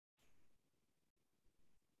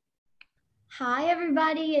Hi,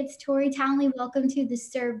 everybody. It's Tori Townley. Welcome to the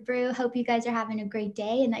Serve Brew. Hope you guys are having a great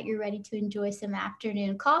day and that you're ready to enjoy some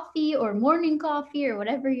afternoon coffee or morning coffee or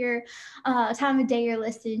whatever your time of day you're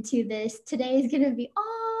listening to this. Today is going to be,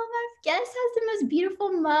 my guest has the most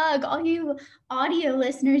beautiful mug. All you audio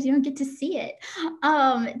listeners, you don't get to see it.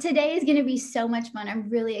 Today is going to be so much fun. I'm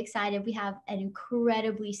really excited. We have an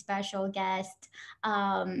incredibly special guest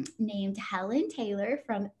named Helen Taylor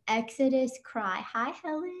from Exodus Cry. Hi,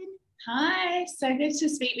 Helen. Hi, so good to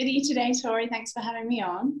speak with you today, Tori. Thanks for having me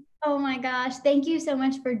on. Oh my gosh. Thank you so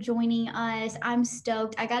much for joining us. I'm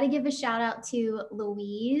stoked. I got to give a shout out to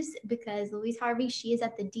Louise because Louise Harvey, she is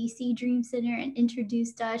at the DC Dream Center and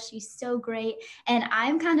introduced us. She's so great. And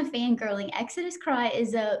I'm kind of fangirling. Exodus Cry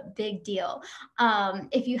is a big deal.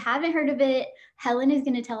 If you haven't heard of it, Helen is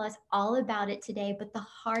going to tell us all about it today. But the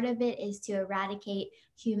heart of it is to eradicate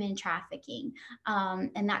human trafficking.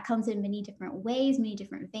 And that comes in many different ways, many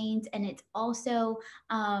different veins. And it's also,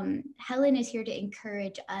 Helen is here to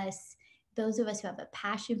encourage us, those of us who have a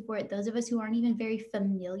passion for it, those of us who aren't even very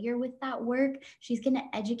familiar with that work. She's going to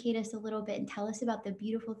educate us a little bit and tell us about the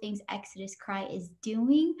beautiful things Exodus Cry is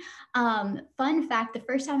doing. Fun fact, the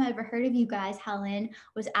first time I ever heard of you guys, Helen,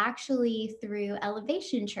 was actually through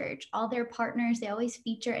Elevation Church. All their partners, they always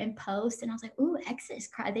feature and post. And I was like, ooh, Exodus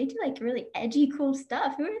Cry. They do like really edgy, cool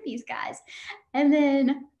stuff. Who are these guys? And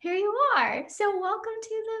then here you are. So welcome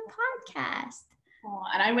to the podcast. Oh,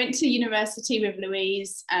 and I went to university with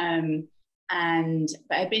Louise,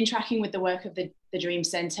 but I've been tracking with the work of the Dream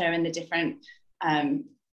Center and the different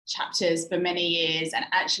chapters for many years. And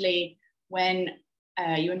actually, when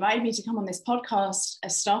you invited me to come on this podcast, a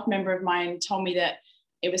staff member of mine told me that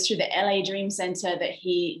it was through the LA Dream Center that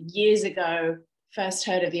he years ago first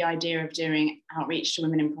heard of the idea of doing outreach to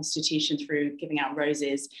women in prostitution through giving out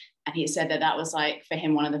roses. And he said that was like, for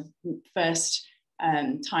him, one of the first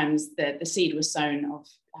times that the seed was sown of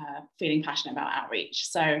feeling passionate about outreach.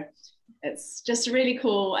 So it's just a really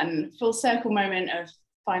cool and full circle moment of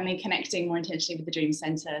finally connecting more intentionally with the Dream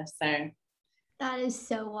Center. So that is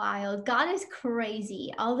so wild. God is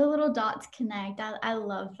crazy. All the little dots connect. I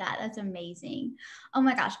love that. That's amazing. Oh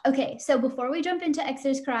my gosh. Okay. So before we jump into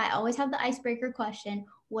Exodus Cry, I always have the icebreaker question.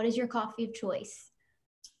 What is your coffee of choice?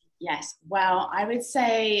 Yes. Well, I would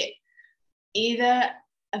say either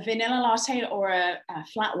a vanilla latte or a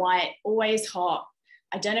flat white, always hot.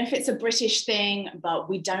 I don't know if it's a British thing, but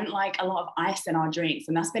we don't like a lot of ice in our drinks.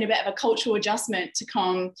 And that's been a bit of a cultural adjustment to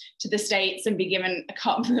come to the States and be given a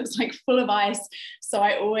cup that's like full of ice. So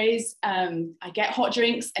I always, I get hot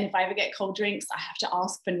drinks. And if I ever get cold drinks, I have to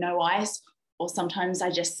ask for no ice. Or sometimes I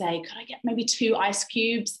just say, could I get maybe 2 ice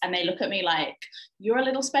cubes? And they look at me like, you're a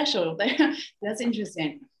little special. That's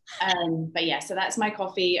interesting. But yeah, so that's my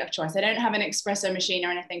coffee of choice. I don't have an espresso machine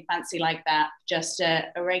or anything fancy like that, just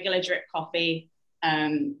a regular drip coffee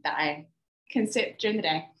that I can sip during the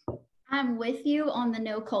day. I'm with you on the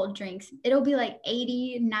no cold drinks. It'll be like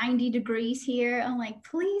 80, 90 degrees here. I'm like,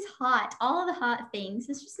 please hot, all the hot things.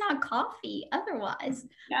 It's just not coffee otherwise.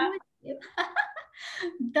 Yeah.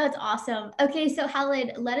 That's awesome. Okay, so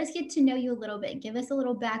Helen, let us get to know you a little bit. Give us a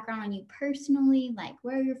little background on you personally, like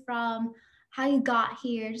where you're from, how you got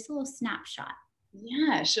here, just a little snapshot.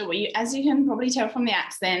 Yeah, sure. Well, as you can probably tell from the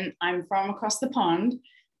accent, I'm from across the pond.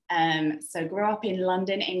 So grew up in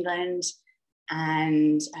London, England,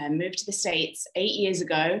 and moved to the States 8 years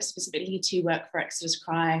ago, specifically to work for Exodus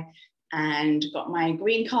Cry, and got my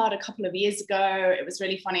green card a couple of years ago. It was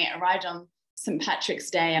really funny. It arrived on St. Patrick's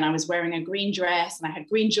Day and I was wearing a green dress and I had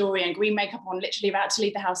green jewelry and green makeup on, literally about to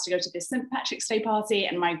leave the house to go to this St. Patrick's Day party,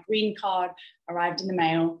 and my green card arrived in the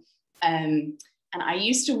mail. And I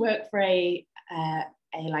used to work for a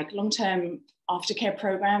like long-term aftercare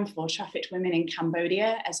program for trafficked women in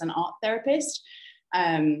Cambodia as an art therapist.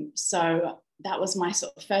 So that was my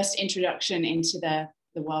sort of first introduction into the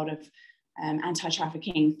world of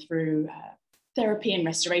anti-trafficking through therapy and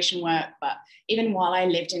restoration work. But even while I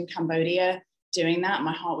lived in Cambodia doing that,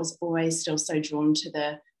 my heart was always still so drawn to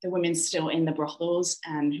the women still in the brothels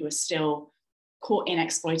and who are still caught in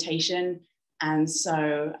exploitation. And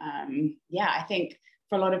so, I think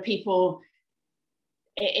for a lot of people,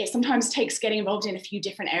 it sometimes takes getting involved in a few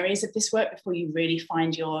different areas of this work before you really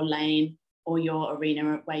find your lane or your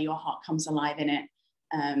arena where your heart comes alive in it.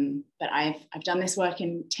 But I've done this work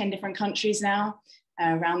in 10 different countries now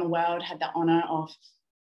around the world, had the honor of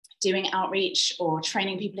doing outreach or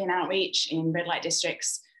training people in outreach in red light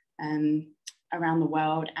districts around the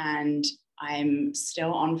world. And I'm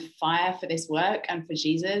still on fire for this work and for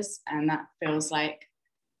Jesus. And that feels like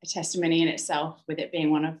a testimony in itself, with it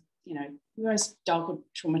being one of, the most dark or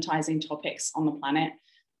traumatizing topics on the planet.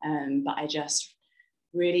 But I just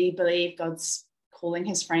really believe God's calling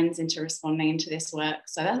his friends into responding into this work.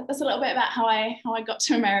 So that's a little bit about how I got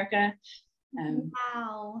to America.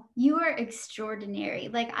 Wow, you are extraordinary.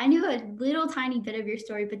 Like, I knew a little tiny bit of your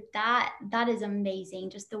story, but that is amazing.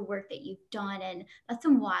 Just the work that you've done, and that's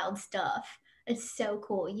some wild stuff. It's so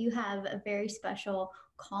cool. You have a very special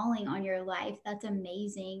calling on your life. That's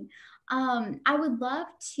amazing. I would love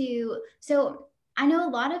to. So I know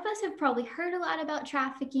a lot of us have probably heard a lot about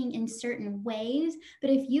trafficking in certain ways, but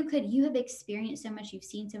if you could, you have experienced so much, you've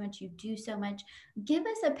seen so much, you do so much. Give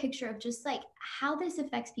us a picture of just like how this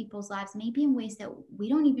affects people's lives, maybe in ways that we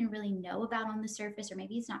don't even really know about on the surface, or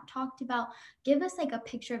maybe it's not talked about. Give us like a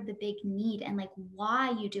picture of the big need and like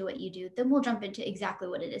why you do what you do. Then we'll jump into exactly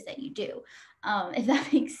what it is that you do, if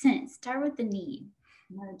that makes sense. Start with the need.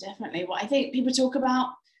 No, definitely. Well, I think people talk about,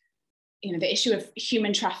 the issue of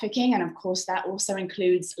human trafficking, and of course that also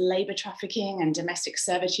includes labor trafficking and domestic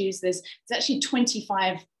servitude. There's actually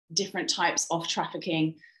 25 different types of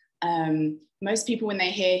trafficking. Most people, when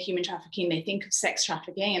they hear human trafficking, they think of sex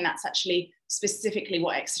trafficking, and that's actually specifically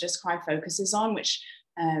what Exodus Cry focuses on, which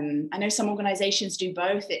I know some organizations do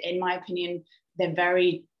both. In my opinion, they're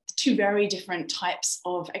two very different types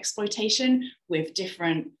of exploitation with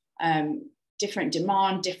different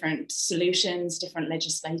demand, different solutions, different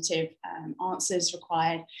legislative answers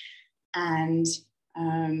required. And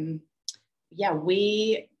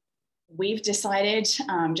we've decided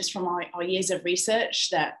just from our years of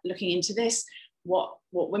research that looking into this, what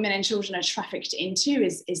women and children are trafficked into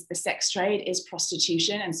is the sex trade, is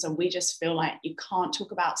prostitution. And so we just feel like you can't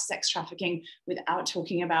talk about sex trafficking without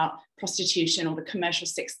talking about prostitution, or the commercial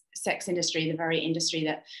sex industry, the very industry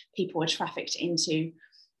that people are trafficked into.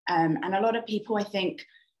 And a lot of people, I think,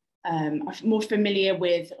 are more familiar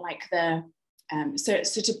with like so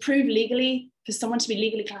to prove legally, for someone to be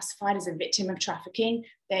legally classified as a victim of trafficking,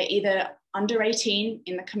 they're either under 18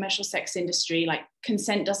 in the commercial sex industry, like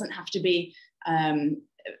consent doesn't have to be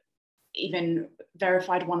even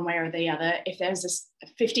verified one way or the other. If there's a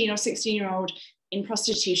 15 or 16-year-old in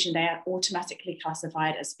prostitution, they are automatically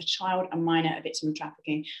classified as a child, a minor, a victim of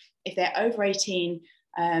trafficking. If they're over 18,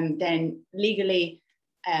 then legally,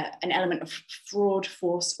 an element of fraud,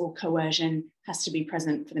 force, or coercion has to be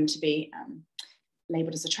present for them to be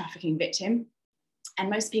labeled as a trafficking victim. And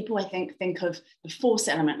most people, I think of the force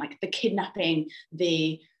element, like the kidnapping,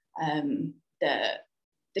 the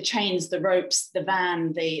chains, the ropes, the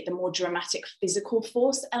van, the more dramatic physical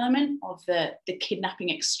force element of the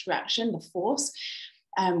kidnapping, extraction, the force.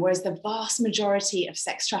 Whereas the vast majority of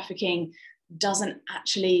sex trafficking doesn't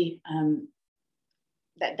actually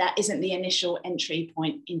that isn't the initial entry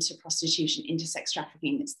point into prostitution, into sex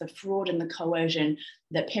trafficking. It's the fraud and the coercion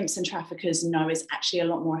that pimps and traffickers know is actually a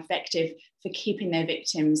lot more effective for keeping their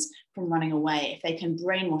victims from running away. If they can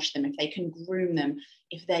brainwash them, if they can groom them,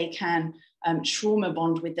 if they can trauma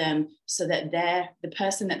bond with them so that the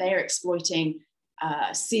person that they are exploiting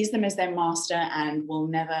sees them as their master and will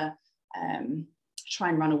never try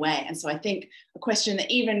and run away. And so I think a question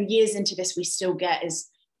that even years into this we still get is,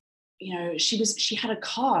 she had a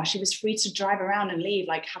car, she was free to drive around and leave.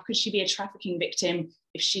 Like, how could she be a trafficking victim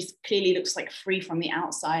if she clearly looks like free from the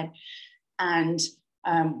outside? And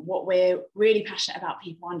what we're really passionate about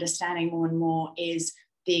people understanding more and more is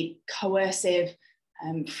the coercive,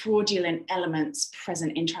 fraudulent elements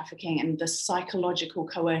present in trafficking and the psychological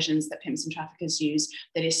coercions that pimps and traffickers use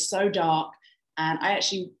that is so dark. And I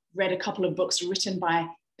actually read a couple of books written by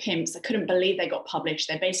pimps. I couldn't believe they got published.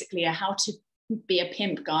 They're basically a how to be a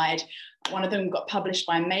pimp guide. One of them got published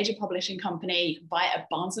by a major publishing company. You can buy it at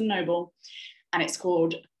Barnes and Noble, and it's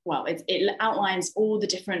called, it outlines all the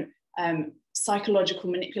different psychological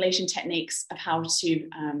manipulation techniques of how to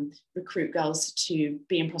recruit girls to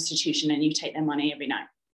be in prostitution, and you take their money every night.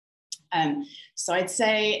 So I'd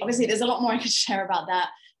say, obviously there's a lot more I could share about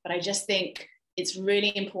that, but I just think it's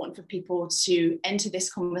really important for people to enter this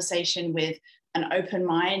conversation with an open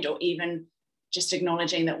mind, or even just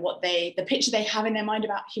acknowledging that the picture they have in their mind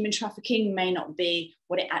about human trafficking may not be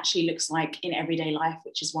what it actually looks like in everyday life,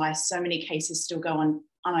 which is why so many cases still go on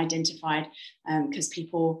unidentified, because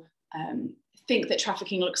people think that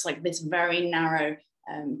trafficking looks like this very narrow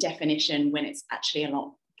definition when it's actually a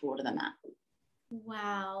lot broader than that.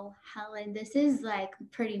 Wow, Helen, this is like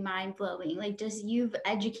pretty mind-blowing. Like, just you've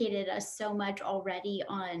educated us so much already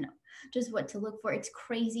on just what to look for. It's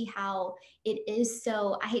crazy how it is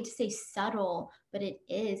so, I hate to say subtle, but it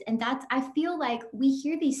is. And I feel like we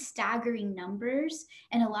hear these staggering numbers,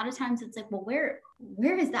 and a lot of times it's like, well,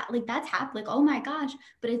 where is that? Like, that's happening. Like, oh my gosh,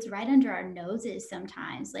 but it's right under our noses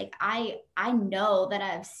sometimes. Like, I know that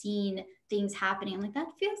I've seen things happening. I'm like,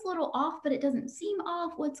 that feels a little off, but it doesn't seem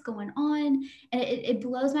off. What's going on? And it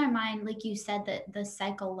blows my mind, like you said, that the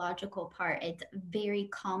psychological part, it's very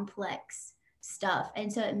complex stuff.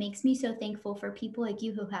 And so it makes me so thankful for people like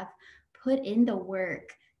you who have put in the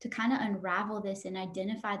work to kind of unravel this and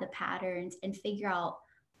identify the patterns and figure out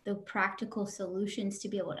the practical solutions to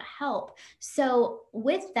be able to help. So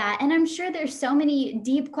with that, and I'm sure there's so many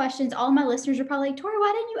deep questions, all my listeners are probably like, Tori,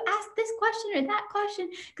 why didn't you ask this question or that question?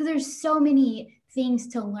 Because there's so many things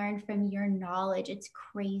to learn from your knowledge. It's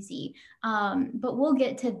crazy. But we'll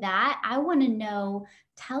get to that. I want to know,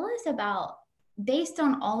 tell us about, based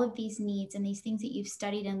on all of these needs and these things that you've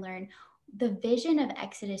studied and learned, the vision of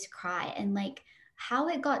Exodus Cry and like how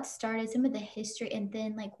it got started, some of the history, and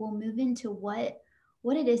then like we'll move into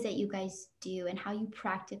what it is that you guys do and how you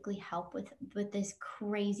practically help with this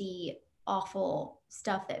crazy, awful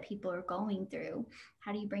stuff that people are going through.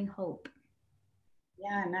 How do you bring hope?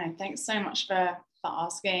 Yeah, no, thanks so much for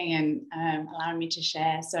asking and allowing me to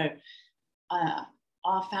share. So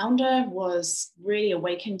our founder was really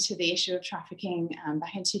awakened to the issue of trafficking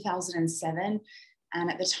back in 2007. And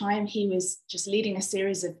at the time, he was just leading a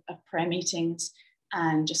series of prayer meetings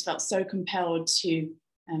and just felt so compelled to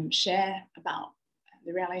share about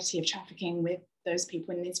the reality of trafficking with those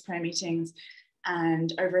people in these prayer meetings.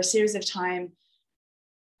 And over a series of time,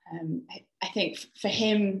 I think for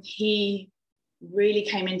him, he really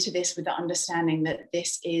came into this with the understanding that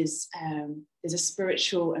this is there's a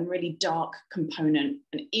spiritual and really dark component,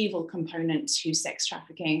 an evil component to sex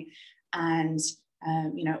trafficking. And,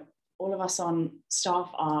 you know, all of us on staff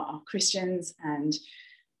are Christians, and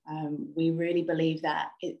we really believe that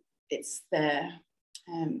it's the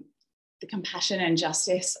compassion and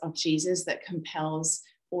justice of Jesus that compels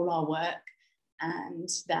all our work. And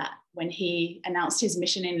that when he announced his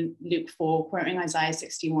mission in Luke 4, quoting Isaiah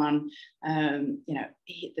 61, you know,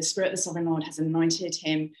 the Spirit of the Sovereign Lord has anointed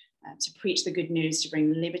him to preach the good news, to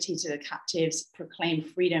bring liberty to the captives, proclaim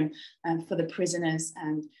freedom for the prisoners,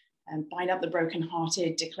 and bind up the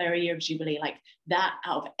brokenhearted, declare a year of jubilee. Like that,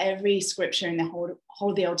 out of every scripture in the whole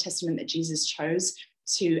of the Old Testament that Jesus chose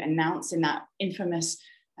to announce in that infamous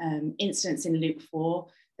instance in Luke 4,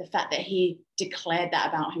 the fact that he declared that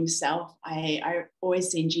about himself, I always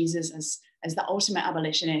seen Jesus as the ultimate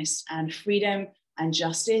abolitionist, and freedom and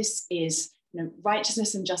justice is, you know,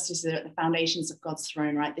 righteousness and justice are at the foundations of God's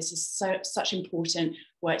throne, right? This is such important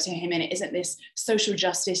work to him, and it isn't this social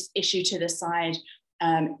justice issue to the side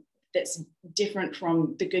that's different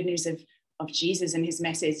from the good news of Jesus and his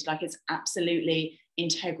message. Like, it's absolutely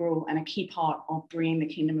integral and a key part of bringing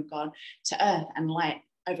the kingdom of God to earth and light,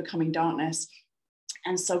 overcoming darkness.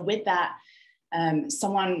 And so with that,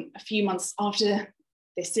 someone a few months after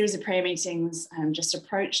this series of prayer meetings just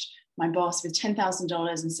approached my boss with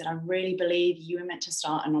 $10,000 and said, I really believe you were meant to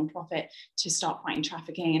start a nonprofit to start fighting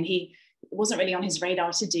trafficking. And it wasn't really on his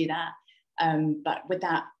radar to do that. But with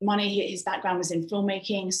that money, his background was in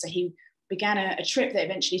filmmaking. So he began a trip that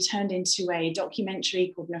eventually turned into a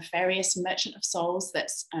documentary called Nefarious Merchant of Souls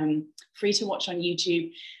that's free to watch on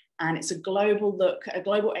YouTube. And it's a global look, a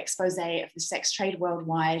global expose of the sex trade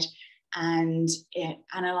worldwide. And it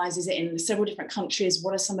analyzes it in several different countries.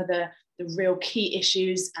 What are some of the real key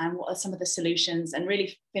issues and what are some of the solutions, and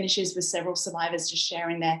really finishes with several survivors just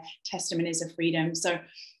sharing their testimonies of freedom. So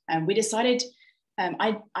we decided,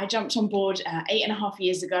 I jumped on board 8.5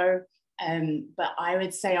 years ago. But I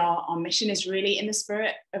would say our mission is really in the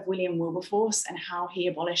spirit of William Wilberforce and how he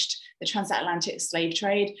abolished the transatlantic slave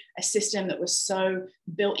trade, a system that was so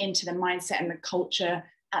built into the mindset and the culture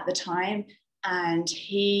at the time. And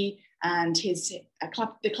he and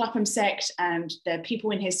the Clapham sect and the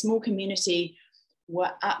people in his small community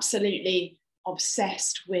were absolutely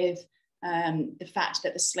obsessed with the fact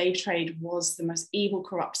that the slave trade was the most evil,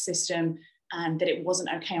 corrupt system, and that it wasn't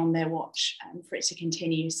okay on their watch for it to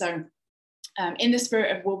continue. So in the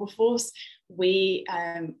spirit of Wilberforce, we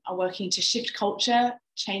are working to shift culture,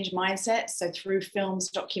 change mindsets. So through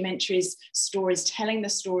films, documentaries, stories, telling the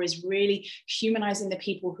stories, really humanizing the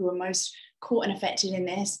people who are most caught and affected in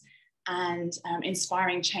this, and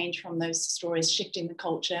inspiring change from those stories, shifting the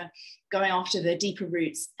culture, going after the deeper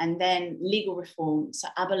roots, and then legal reform. So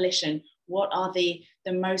abolition, what are the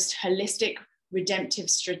most holistic, redemptive,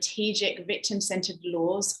 strategic, victim-centered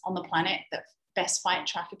laws on the planet that best fight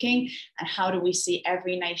trafficking, and how do we see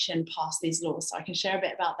every nation pass these laws? So I can share a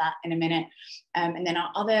bit about that in a minute. And then our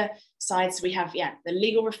other sides, we have the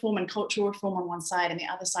legal reform and cultural reform on one side, and the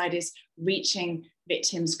other side is reaching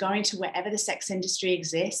victims, going to wherever the sex industry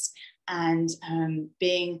exists, and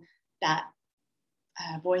being that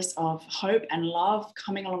voice of hope and love,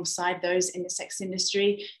 coming alongside those in the sex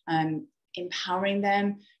industry, empowering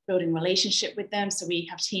them, building relationship with them. So we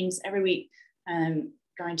have teams every week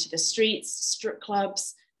going to the streets, strip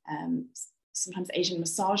clubs, sometimes Asian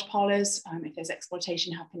massage parlors, if there's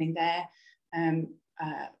exploitation happening there,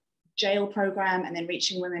 jail program, and then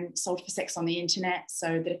reaching women sold for sex on the internet.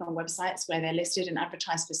 So the different websites where they're listed and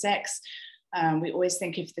advertised for sex. We always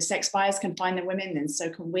think if the sex buyers can find the women, then so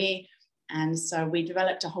can we. And so we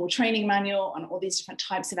developed a whole training manual on all these different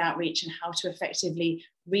types of outreach and how to effectively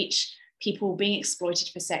reach people being exploited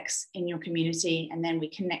for sex in your community. And then we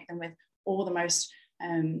connect them with all the most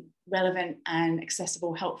relevant and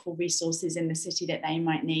accessible, helpful resources in the city that they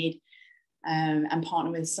might need, and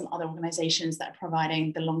partner with some other organizations that are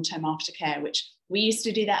providing the long-term aftercare, which we used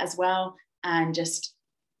to do that as well, and just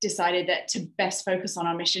decided that to best focus on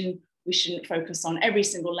our mission, we shouldn't focus on every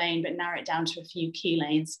single lane, but narrow it down to a few key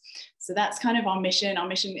lanes. So that's kind of our mission. Our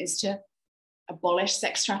mission is to abolish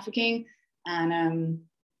sex trafficking. And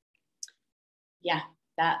yeah,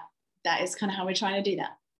 that is kind of how we're trying to do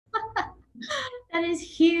that. That is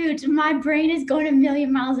huge. My brain is going a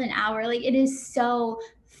million miles an hour. Like, it is so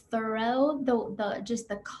thorough, the just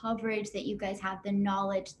the coverage that you guys have, the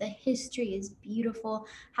knowledge, the history is beautiful,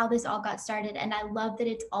 how this all got started. And I love that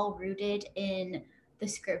it's all rooted in the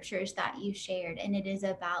scriptures that you shared, and it is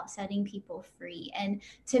about setting people free. And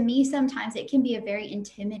to me, sometimes it can be a very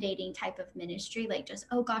intimidating type of ministry, like, just,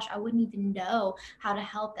 oh gosh, I wouldn't even know how to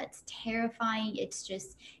help. That's terrifying. It's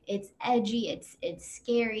just, it's edgy, it's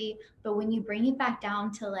scary. But when you bring it back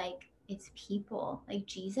down to, like, it's people, like,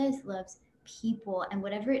 Jesus loves people, and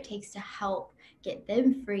whatever it takes to help get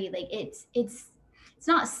them free, like, it's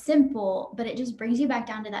not simple, but it just brings you back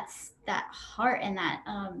down to that heart, and that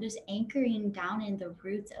just anchoring down in the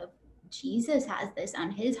roots of Jesus has this on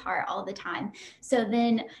his heart all the time. So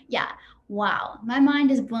then, yeah, wow, my mind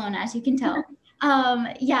is blown, as you can tell.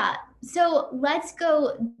 Yeah, so let's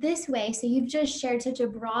go this way. So you've just shared such a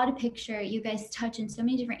broad picture. You guys touch in so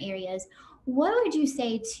many different areas. What would you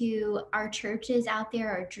say to our churches out there,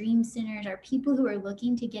 our dream centers, our people who are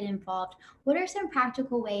looking to get involved? What are some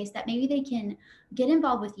practical ways that maybe they can get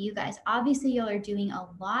involved with you guys? Obviously, y'all are doing a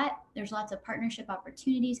lot. There's lots of partnership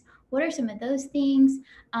opportunities. What are some of those things?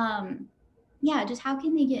 Yeah, just how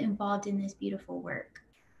can they get involved in this beautiful work?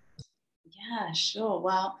 Yeah, sure.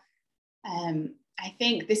 Well, I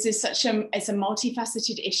think this is it's a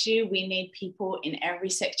multifaceted issue. We need people in every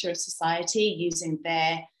sector of society using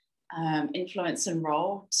their influence and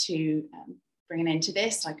role to bring an end to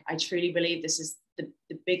this. Like, I truly believe this is the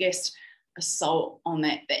biggest assault on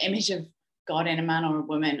the image of God in a man or a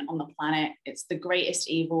woman on the planet. It's the greatest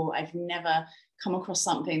evil. I've never come across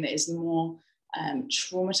something that is more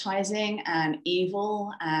traumatizing and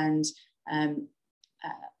evil, and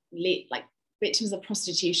like, victims of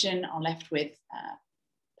prostitution are left with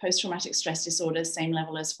post-traumatic stress disorders, same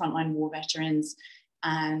level as frontline war veterans.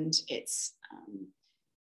 And it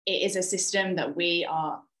is a system that we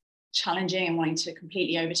are challenging and wanting to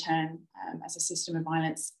completely overturn as a system of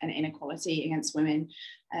violence and inequality against women.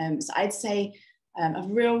 So I'd say a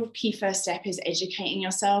real key first step is educating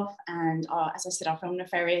yourself. And as I said, our film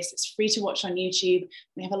Nefarious, it's free to watch on YouTube.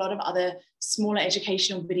 We have a lot of other smaller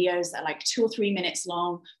educational videos that are like 2 or 3 minutes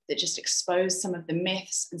long that just expose some of the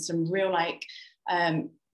myths, and some real, like,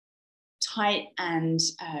 tight and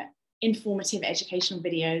informative educational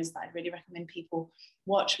videos that I'd really recommend people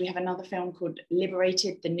watch. We have another film called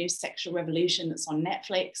Liberated, the New Sexual Revolution, that's on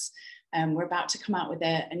Netflix. We're about to come out with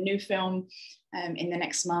a new film in the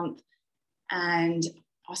next month. And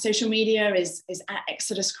our social media is at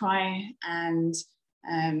Exodus Cry. And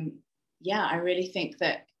yeah, I really think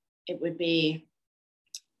that it would be,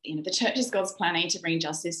 the church is God's plan A to bring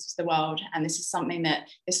justice to the world. And this is something that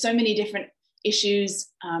there's so many different issues.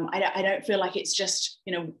 I don't feel like it's just,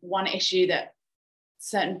 one issue that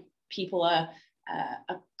certain people are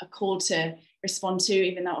called to respond to,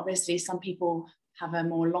 even though obviously some people have a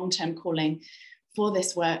more long-term calling for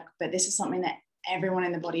this work. But this is something that everyone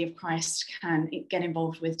in the body of Christ can get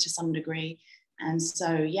involved with to some degree. And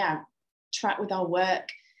so, yeah, track with our work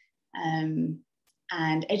and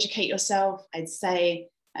educate yourself. I'd say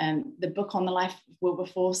the book on the life of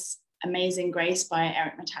Wilberforce, Amazing Grace by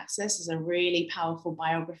Eric Metaxas, is a really powerful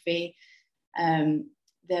biography.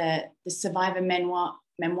 The survivor memoir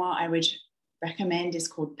I would recommend is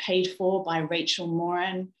called Paid For by Rachel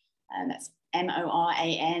Moran, and that's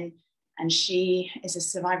Moran. And she is a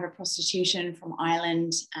survivor of prostitution from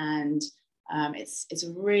Ireland. And it's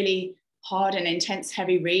a really hard and intense,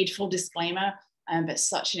 heavy read, full disclaimer, but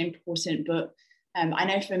such an important book. I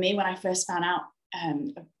know for me, when I first found out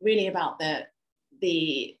really about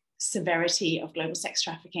the severity of global sex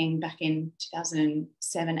trafficking back in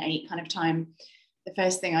 2007-8 kind of time, the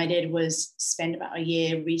first thing I did was spend about a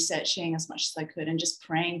year researching as much as I could and just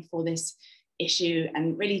praying for this issue.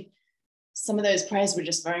 And really, some of those prayers were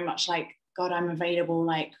just very much like, God, I'm available.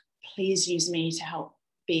 Like, please use me to help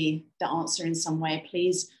be the answer in some way.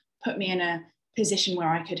 Please put me in a position where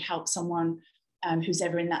I could help someone who's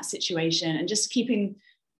ever in that situation, and just keeping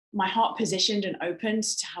my heart positioned and opened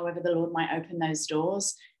to however the Lord might open those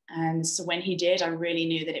doors. And so when he did, I really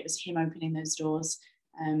knew that it was him opening those doors,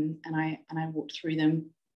 and I walked through them.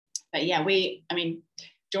 But yeah, do you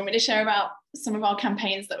want me to share about some of our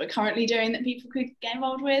campaigns that we're currently doing that people could get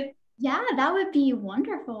involved with? Yeah, that would be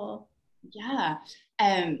wonderful. Yeah.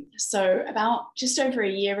 So about just over a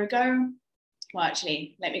year ago, well,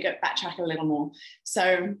 actually, let me backtrack a little more.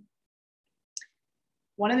 So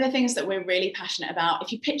one of the things that we're really passionate about,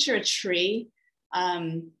 if you picture a tree,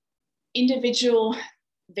 individual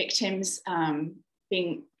victims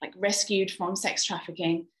being like rescued from sex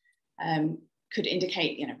trafficking could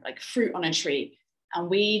indicate, like fruit on a tree. And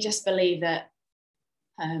we just believe that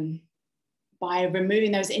by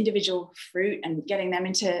removing those individual fruit and getting them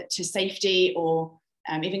into safety, or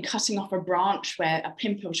even cutting off a branch where a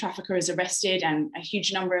pimp or trafficker is arrested and a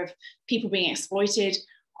huge number of people being exploited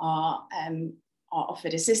are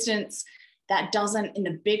offered assistance, that doesn't, in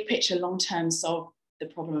the big picture, long-term, solve the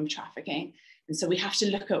problem of trafficking. And so we have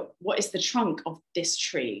to look at what is the trunk of this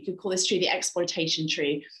tree. You could call this tree the exploitation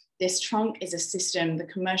tree. This trunk is a system, the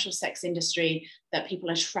commercial sex industry, that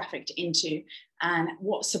people are trafficked into. And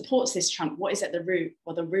what supports this trunk? What is at the root?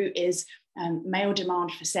 Well, the root is male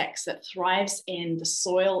demand for sex that thrives in the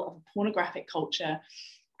soil of a pornographic culture.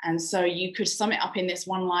 And so you could sum it up in this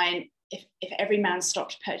one line: if every man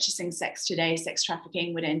stopped purchasing sex today, sex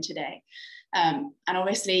trafficking would end today. And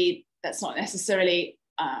obviously, that's not necessarily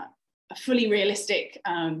a fully realistic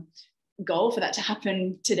goal for that to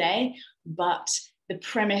happen today, but the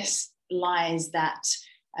premise lies that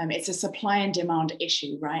it's a supply and demand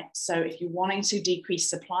issue, right? So if you're wanting to decrease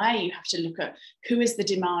supply, you have to look at who is the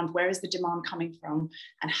demand, where is the demand coming from,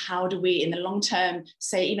 and how do we, in the long term,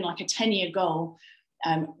 say even like a 10-year goal,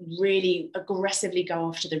 really aggressively go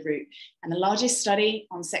after the root. And the largest study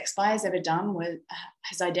on sex buyers ever done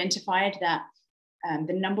has identified that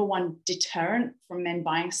the number one deterrent from men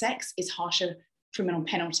buying sex is harsher criminal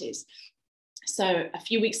penalties. So a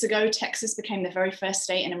few weeks ago, Texas became the very first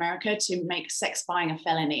state in America to make sex buying a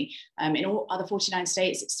felony. In all other 49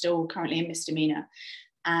 states, it's still currently a misdemeanor.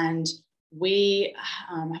 And we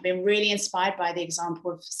have been really inspired by the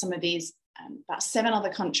example of some of these. About 7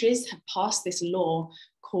 other countries have passed this law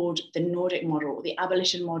called the Nordic model, the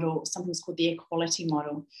abolition model, sometimes called the equality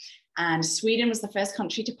model. And Sweden was the first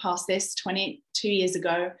country to pass this 22 years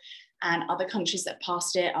ago. And other countries that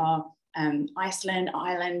passed it are Iceland,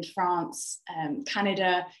 Ireland, France,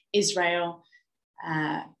 Canada, Israel,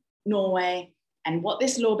 Norway. And what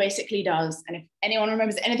this law basically does, and if anyone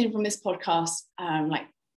remembers anything from this podcast,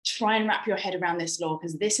 try and wrap your head around this law,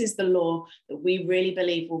 because this is the law that we really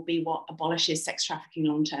believe will be what abolishes sex trafficking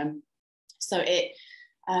long term. So it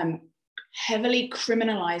heavily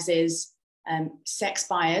criminalizes sex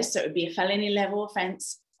buyers. So it would be a felony level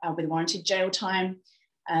offense with warranted jail time,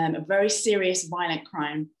 a very serious violent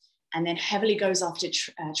crime, and then heavily goes after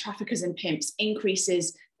traffickers and pimps,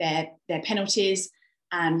 increases their penalties,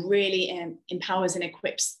 and really empowers and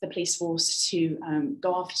equips the police force to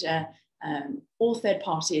go after all third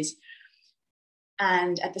parties.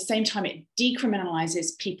 And at the same time, it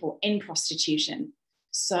decriminalizes people in prostitution.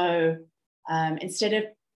 So instead of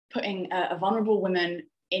putting a vulnerable woman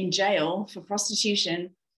in jail for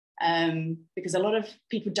prostitution, because a lot of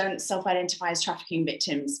people don't self-identify as trafficking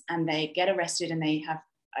victims, and they get arrested and they have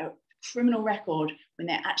a criminal record when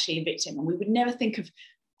they're actually a victim. And we would never think of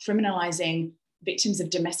criminalizing victims of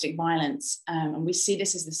domestic violence. And we see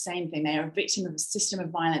this as the same thing. They are a victim of a system of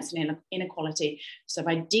violence and inequality. So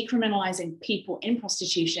by decriminalizing people in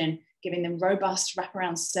prostitution, giving them robust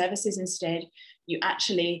wraparound services instead, you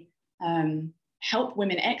actually help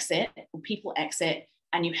women exit, or people exit,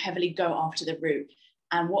 and you heavily go after the root.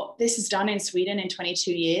 And what this has done in Sweden in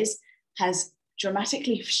 22 years has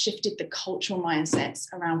dramatically shifted the cultural mindsets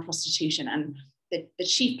around prostitution. And the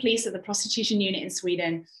chief police of the prostitution unit in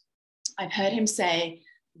Sweden, I've heard him say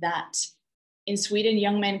that in Sweden,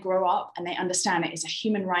 young men grow up and they understand it is a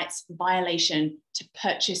human rights violation to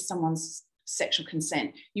purchase someone's sexual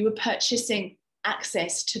consent. You were purchasing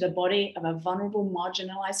access to the body of a vulnerable,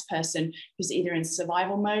 marginalized person who's either in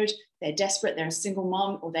survival mode, they're desperate, they're a single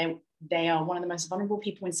mom, or they are one of the most vulnerable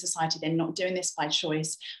people in society. They're not doing this by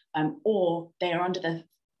choice, or they are under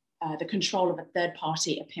the control of a third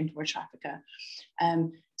party, a pimp or a trafficker.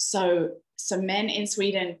 So men in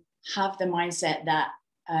Sweden have the mindset that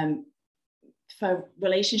for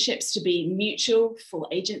relationships to be mutual, full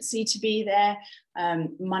agency to be there,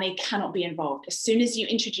 money cannot be involved. As soon as you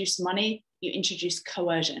introduce money, you introduce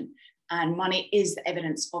coercion. And money is the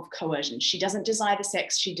evidence of coercion. She doesn't desire the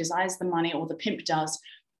sex, she desires the money, or the pimp does.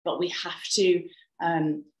 But we have to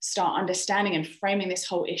start understanding and framing this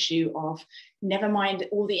whole issue of, never mind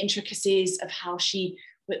all the intricacies of how she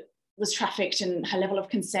was trafficked and her level of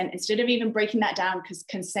consent, instead of even breaking that down, because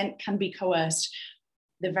consent can be coerced,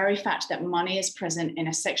 the very fact that money is present in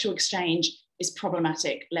a sexual exchange is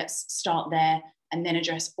problematic. Let's start there and then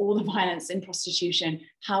address all the violence in prostitution,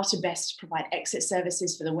 how to best provide exit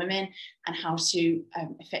services for the women, and how to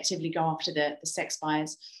effectively go after the sex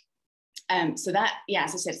buyers. So that, yeah,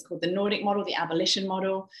 as I said, it's called the Nordic model, the abolition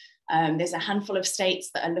model. There's a handful of states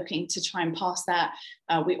that are looking to try and pass that.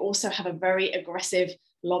 We also have a very aggressive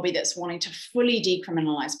lobby that's wanting to fully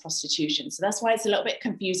decriminalize prostitution. So that's why it's a little bit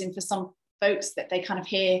confusing for some folks, that they kind of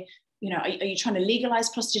hear, you know, are you trying to legalize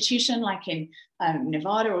prostitution like in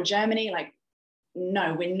Nevada or Germany? Like,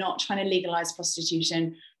 no, we're not trying to legalize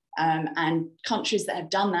prostitution. And countries that have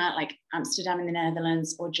done that, like Amsterdam in the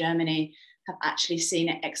Netherlands or Germany, have actually seen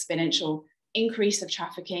an exponential increase of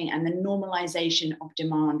trafficking and the normalization of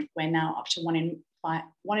demand. We're now up to one in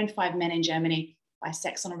five men in Germany buy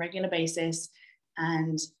sex on a regular basis.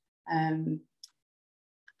 And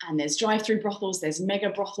there's drive-through brothels, there's mega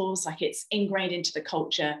brothels, like it's ingrained into the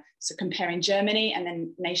culture. So comparing Germany and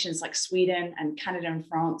then nations like Sweden and Canada and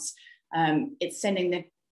France, it's sending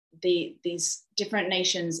these different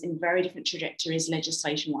nations in very different trajectories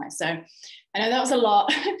legislation-wise. So I know that was a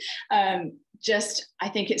lot. I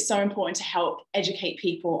think it's so important to help educate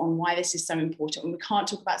people on why this is so important. And we can't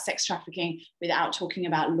talk about sex trafficking without talking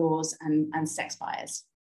about laws and sex buyers.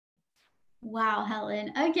 Wow,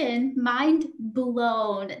 Helen, again, mind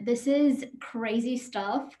blown. This is crazy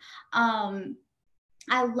stuff.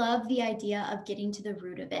 I love the idea of getting to the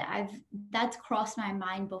root of it. That's crossed my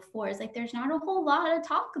mind before. It's like there's not a whole lot to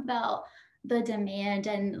talk about the demand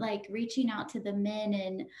and like reaching out to the men.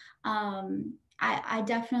 And I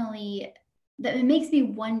definitely, that it makes me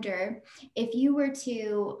wonder if you were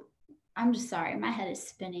to, I'm just sorry, my head is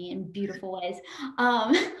spinning in beautiful ways.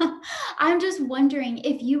 I'm just wondering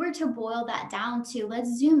if you were to boil that down to,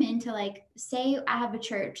 let's zoom into, like, say I have a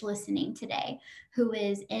church listening today who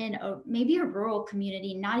is in maybe a rural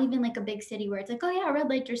community, not even like a big city where it's like, oh yeah, red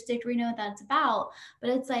light district, we know what that's about. But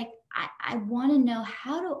it's like, I want to know,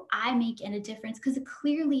 how do I make it a difference? Because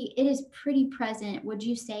clearly it is pretty present. Would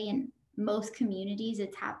you say in most communities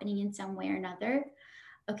it's happening in some way or another?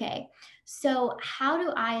 Okay, so how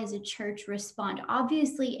do I as a church respond?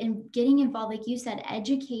 Obviously, in getting involved, like you said,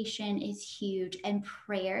 education is huge, and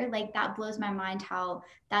prayer, like that blows my mind how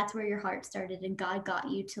that's where your heart started and God got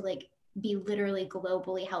you to like be literally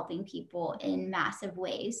globally helping people in massive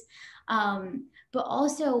ways. But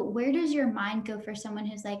also, where does your mind go for someone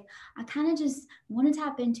who's like, I kind of just want to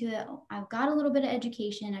tap into it. I've got a little bit of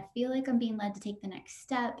education. I feel like I'm being led to take the next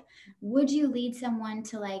step. Would you lead someone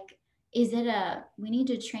to like, is it we need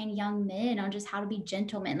to train young men on just how to be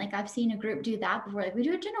gentlemen? Like I've seen a group do that before, like we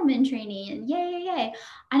do a gentleman training and yay.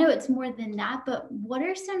 I know it's more than that, but what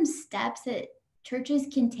are some steps that churches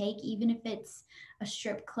can take, even if it's a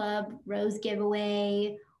strip club, rose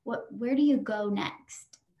giveaway? Where do you go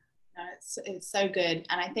next? No, it's so good.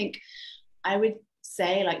 And I think I would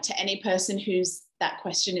say, like, to any person who's that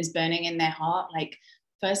question is burning in their heart, like,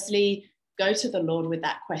 firstly, go to the Lord with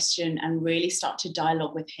that question and really start to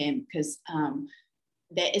dialogue with him, because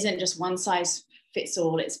there isn't just one size fits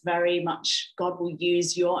all. It's very much God will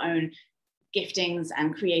use your own giftings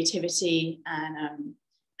and creativity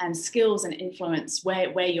and skills and influence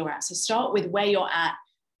where you're at. So start with where you're at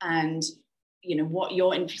and, you know, what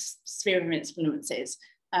your sphere of influence is.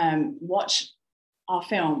 Watch our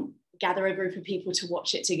film, gather a group of people to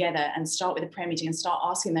watch it together, and start with a prayer meeting and start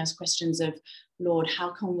asking those questions of, Lord, how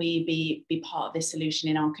can we be part of this solution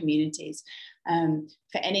in our communities?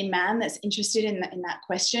 For any man that's interested in that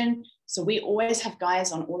question, so we always have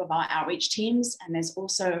guys on all of our outreach teams, and there's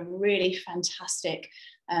also a really fantastic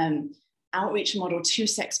outreach model to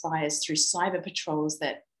sex buyers through cyber patrols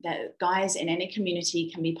that guys in any community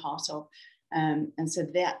can be part of. And so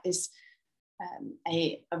that is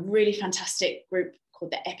a really fantastic group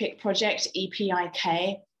called the EPIC Project,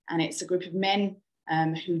 EPIK, and it's a group of men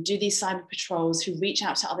who do these cyber patrols, who reach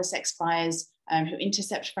out to other sex buyers, who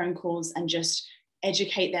intercept phone calls and just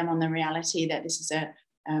educate them on the reality that this is a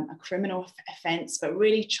criminal offense, but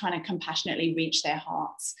really trying to compassionately reach their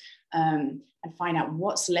hearts and find out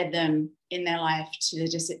what's led them in their life to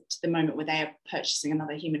the moment where they are purchasing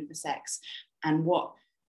another human for sex, and what,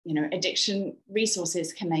 you know, addiction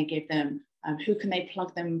resources can they give them, who can they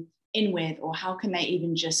plug them in with, or how can they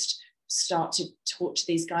even just start to talk to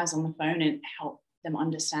these guys on the phone and help them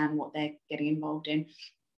understand what they're getting involved in.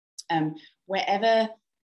 Wherever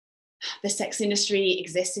the sex industry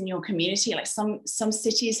exists in your community, like some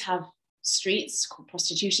cities have streets called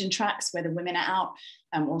prostitution tracks where the women are out,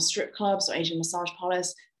 or strip clubs or Asian massage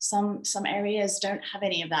parlors. Some areas don't have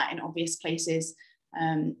any of that in obvious places.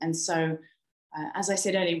 And so, as I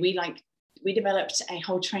said earlier, we developed a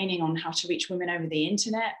whole training on how to reach women over the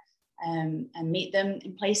internet and meet them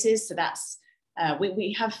in places. So that's,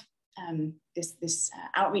 we have this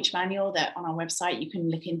outreach manual that on our website you can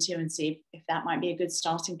look into and see if that might be a good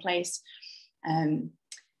starting place.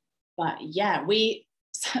 But yeah,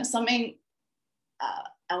 something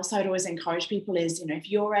else I'd always encourage people is, you know, if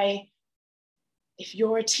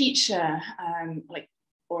you're a teacher,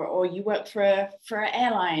 or you work for an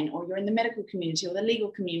airline, or you're in the medical community or the legal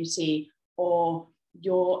community, or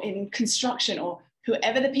you're in construction, or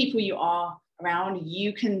whoever the people you are around,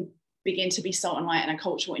 you can begin to be salt and light and a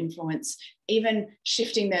cultural influence, even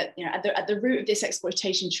shifting that, you know, at the root of this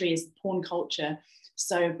exploitation tree is porn culture.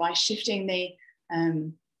 So by shifting the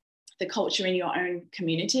culture in your own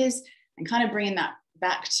communities and kind of bringing that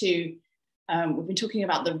back to, we've been talking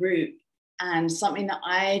about the root, and something that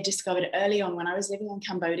I discovered early on when I was living in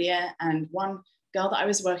Cambodia, and one girl that I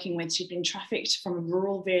was working with, she'd been trafficked from a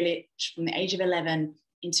rural village from the age of 11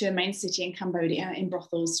 into a main city in Cambodia in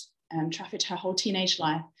brothels, trafficked her whole teenage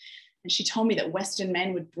life. And she told me that Western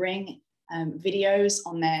men would bring videos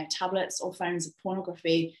on their tablets or phones of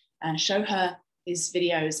pornography, show her these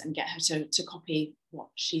videos and get her to copy what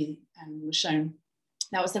she was shown.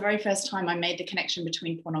 That was the very first time I made the connection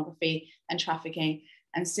between pornography and trafficking.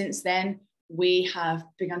 And since then, we have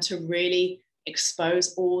begun to really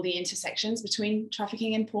expose all the intersections between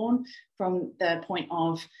trafficking and porn, from the point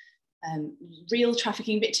of real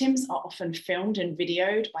trafficking victims are often filmed and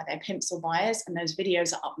videoed by their pimps or buyers, and those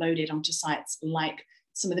videos are uploaded onto sites like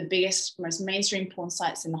some of the biggest, most mainstream porn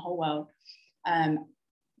sites in the whole world.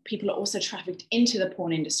 People are also trafficked into the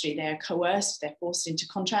porn industry. They're coerced, they're forced into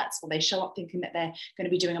contracts, or they show up thinking that they're going to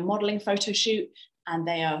be doing a modeling photo shoot, and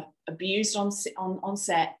they are abused on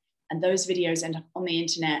set, and those videos end up on the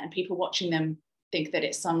internet, and people watching them think that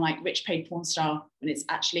it's some like rich paid porn star, when it's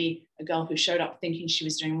actually a girl who showed up thinking she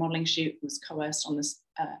was doing a modeling shoot, who was coerced on this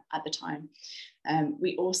at the time.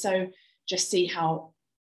 We also just see how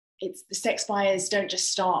the sex buyers don't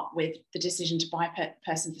just start with the decision to buy a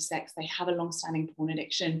person for sex. They have a long-standing porn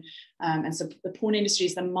addiction. And so the porn industry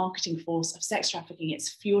is the marketing force of sex trafficking. It's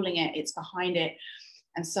fueling it, it's behind it.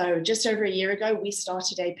 And so just over a year ago, we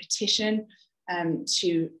started a petition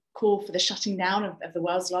to call for the shutting down of the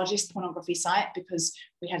world's largest pornography site, because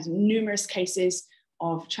we had numerous cases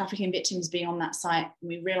of trafficking victims being on that site. And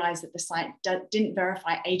we realized that the site didn't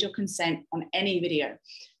verify age or consent on any video.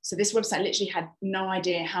 So this website literally had no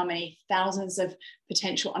idea how many thousands of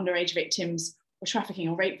potential underage victims or trafficking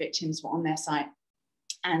or rape victims were on their site.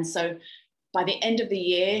 And so by the end of the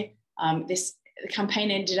year, the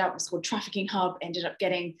campaign ended up, it's called Trafficking Hub, ended up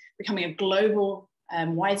becoming a global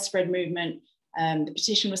widespread movement. The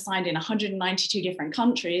petition was signed in 192 different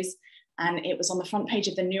countries, and it was on the front page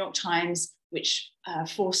of the New York Times, which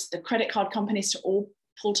forced the credit card companies to all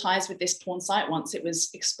pull ties with this porn site once it was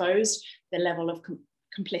exposed the level of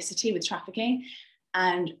complicity with trafficking.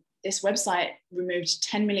 And this website removed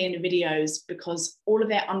 10 million videos, because all of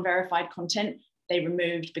their unverified content they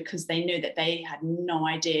removed, because they knew that they had no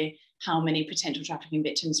idea how many potential trafficking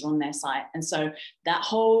victims were on their site. And so that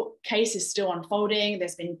whole case is still unfolding.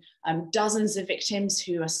 There's been dozens of victims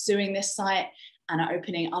who are suing this site and are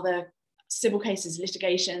opening other civil cases,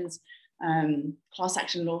 litigations, class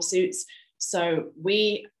action lawsuits. So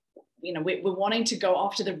we're wanting to go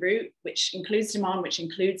after the root, which includes demand, which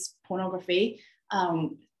includes pornography,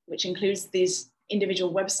 which includes these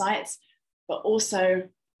individual websites, but also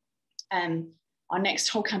our next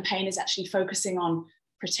whole campaign is actually focusing on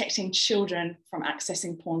protecting children from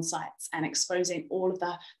accessing porn sites and exposing all of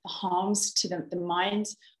the harms to the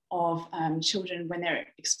minds of children when they're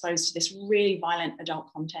exposed to this really violent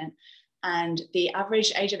adult content. And the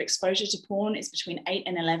average age of exposure to porn is between 8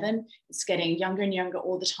 and 11. It's getting younger and younger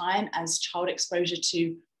all the time as child exposure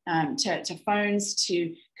to phones,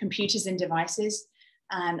 to computers and devices.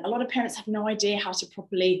 And a lot of parents have no idea how to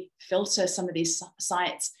properly filter some of these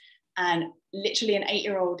sites. And literally an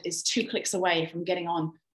 8-year-old is 2 clicks away from getting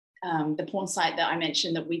on the porn site that I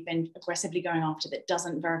mentioned that we've been aggressively going after, that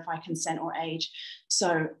doesn't verify consent or age.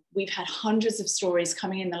 So we've had hundreds of stories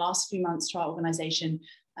coming in the last few months to our organization,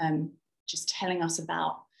 just telling us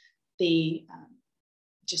about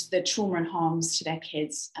just the trauma and harms to their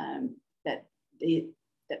kids that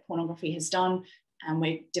pornography has done. and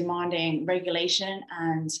we're demanding regulation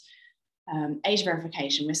and age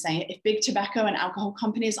verification. We're saying if big tobacco and alcohol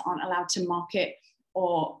companies aren't allowed to market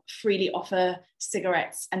or freely offer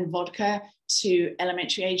cigarettes and vodka to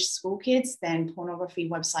elementary age school kids, then pornography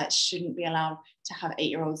websites shouldn't be allowed to have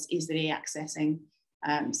 8-year-olds easily accessing.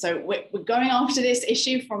 So we're going after this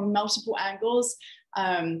issue from multiple angles.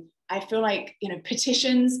 I feel like, you know,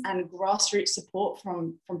 petitions and grassroots support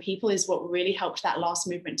from people is what really helped that last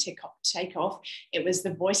movement take off. It was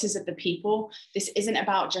the voices of the people. This isn't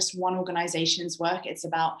about just one organization's work. It's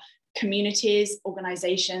about communities,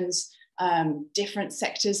 organizations, different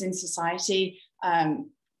sectors in society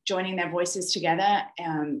joining their voices together.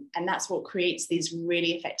 And that's what creates these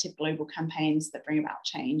really effective global campaigns that bring about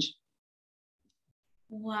change.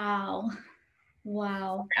 Wow.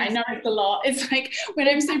 Wow. I know it's a lot. It's like when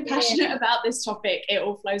I'm so passionate about this topic, it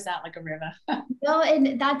all flows out like a river. No,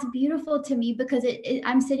 and that's beautiful to me because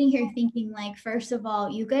I'm sitting here thinking, like, first of all,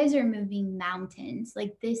 you guys are moving mountains.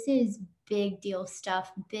 Like, this is big deal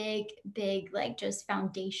stuff, big, like just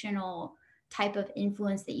foundational type of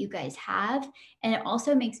influence that you guys have. And it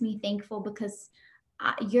also makes me thankful because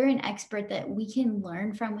you're an expert that we can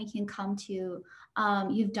learn from, we can come to.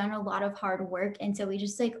 You've done a lot of hard work. And so we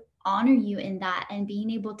just like honor you in that, and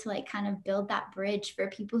being able to like kind of build that bridge for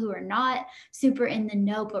people who are not super in the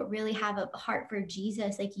know, but really have a heart for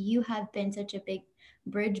Jesus. Like, you have been such a big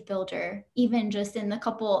bridge builder, even just in the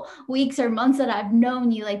couple weeks or months that I've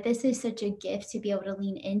known you. Like, this is such a gift to be able to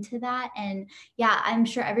lean into that. And yeah, I'm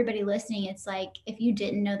sure everybody listening, it's like, if you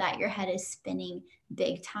didn't know that, your head is spinning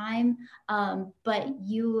big time. But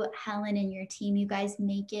you, Helen, and your team, you guys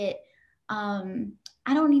make it,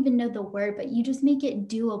 I don't even know the word, but you just make it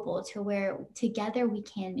doable to where together we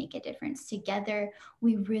can make a difference. Together,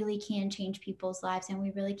 we really can change people's lives, and we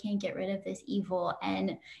really can get rid of this evil.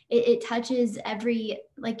 And it touches every,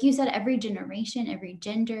 like you said, every generation, every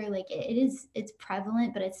gender. Like, it's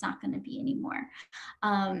prevalent, but it's not going to be anymore.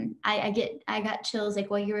 I got chills, like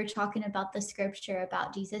while you were talking about the scripture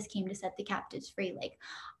about Jesus came to set the captives free. Like,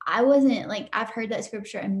 I wasn't like, I've heard that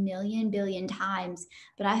scripture a million billion times,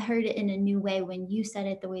 but I heard it in a new way when you said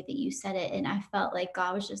it the way that you said it. And I felt like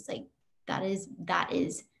God was just like, that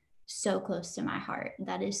is so close to my heart.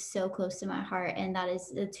 That is so close to my heart. And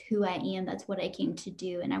that's who I am. That's what I came to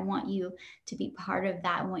do. And I want you to be part of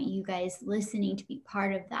that. I want you guys listening to be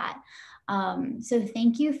part of that. So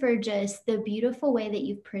thank you for just the beautiful way that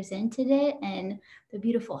you've presented it and the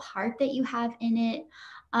beautiful heart that you have in it.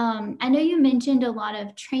 I know you mentioned a lot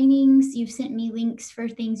of trainings. You've sent me links for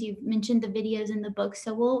things. You've mentioned the videos in the book.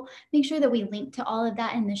 So we'll make sure that we link to all of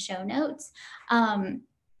that in the show notes.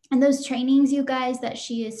 And those trainings, you guys, that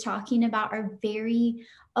she is talking about are very,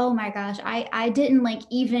 oh my gosh, I didn't like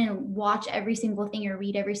even watch every single thing or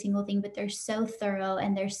read every single thing, but they're so thorough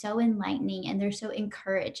and they're so enlightening and they're so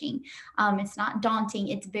encouraging. It's not daunting.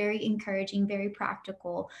 It's very encouraging, very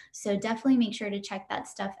practical. So definitely make sure to check that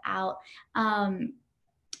stuff out.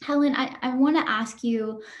 Helen, I want to ask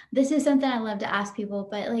you, this is something I love to ask people,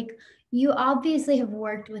 but like, you obviously have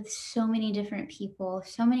worked with so many different people,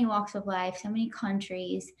 so many walks of life, so many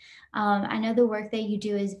countries. I know the work that you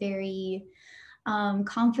do is very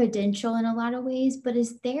confidential in a lot of ways, but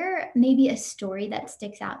is there maybe a story that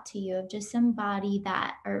sticks out to you of just somebody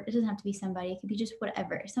that, or it doesn't have to be somebody, it could be just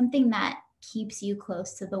whatever, something that keeps you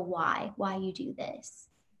close to the why you do this?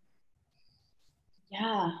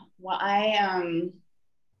 Yeah, well,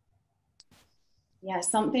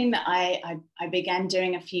 something that I began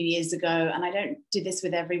doing a few years ago, and I don't do this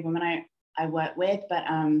with every woman I work with, but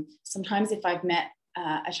sometimes if I've met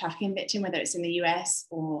a trafficking victim, whether it's in the US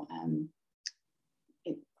or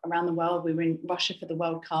around the world, we were in Russia for the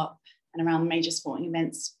World Cup, and around major sporting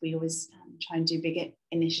events, we always try and do big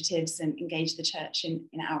initiatives and engage the church in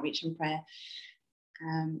outreach and prayer.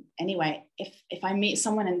 Anyway, if I meet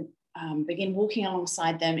someone and begin walking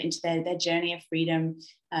alongside them into their journey of freedom,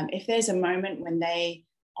 if there's a moment when they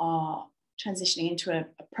are transitioning into a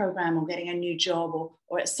program or getting a new job,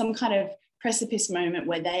 or at some kind of precipice moment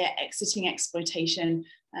where they are exiting exploitation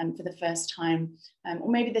for the first time, or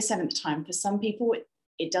maybe the 7th time. For some people,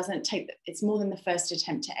 it doesn't take, it's more than the first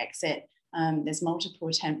attempt to exit. There's multiple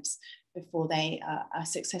attempts before they are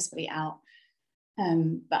successfully out.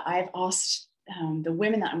 But I've asked the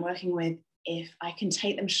women that I'm working with if I can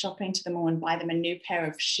take them shopping to the mall and buy them a new pair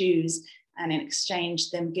of shoes, and in exchange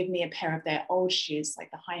them give me a pair of their old shoes, like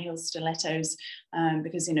the high heel stilettos,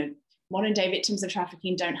 because, you know, modern day victims of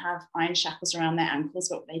trafficking don't have iron shackles around their ankles,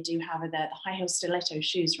 but what they do have are the high heel stiletto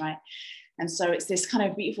shoes, right? And so it's this kind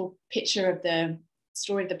of beautiful picture of the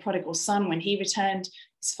story of the prodigal son. When he returned,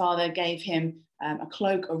 his father gave him a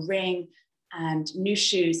cloak, a ring, and new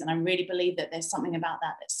shoes. And I really believe that there's something about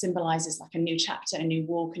that that symbolizes like a new chapter, a new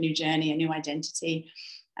walk, a new journey, a new identity.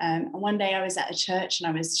 And one day I was at a church and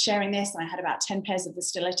I was sharing this, and I had about 10 pairs of the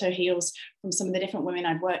stiletto heels from some of the different women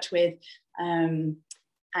I'd worked with.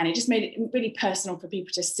 And it just made it really personal for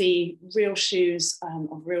people to see real shoes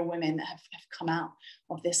of real women that have come out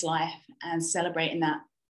of this life and celebrating that.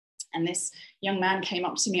 And this young man came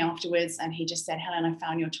up to me afterwards and he just said, Helen, I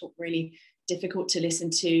found your talk really difficult to listen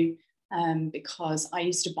to because I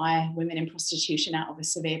used to buy women in prostitution out of a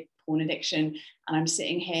severe porn addiction. And I'm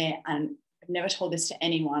sitting here and I've never told this to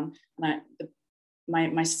anyone. And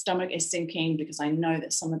my stomach is sinking because I know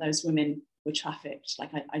that some of those women were trafficked.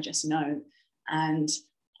 Like I just know. And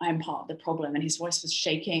I'm part of the problem. And his voice was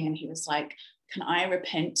shaking and he was like, can I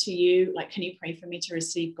repent to you? Like, can you pray for me to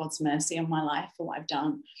receive God's mercy on my life for what I've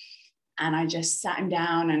done? And I just sat him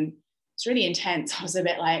down, and it's really intense. I was a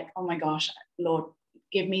bit like, oh my gosh, Lord,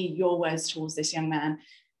 give me your words towards this young man.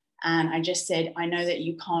 And I just said, I know that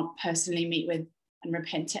you can't personally meet with and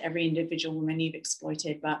repent to every individual woman you've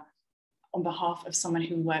exploited, but on behalf of someone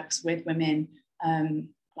who works with women,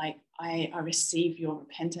 like I receive your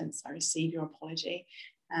repentance, I receive your apology.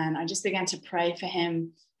 And I just began to pray for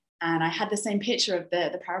him. And I had the same picture of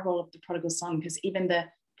the parable of the prodigal son, because even the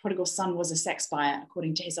prodigal son was a sex buyer,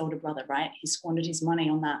 according to his older brother, right? He squandered his money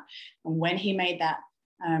on that. And when he made that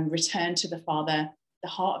return to the father, the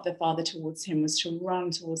heart of the father towards him was to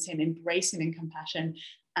run towards him, embrace him in compassion,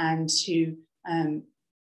 and to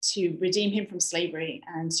redeem him from slavery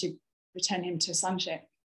and to return him to sonship.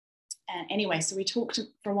 And anyway, so we talked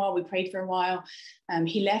for a while, we prayed for a while.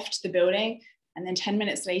 He left the building, and then 10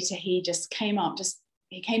 minutes later, he just came up,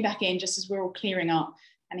 he came back in just as we were all clearing up,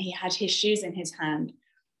 and he had his shoes in his hand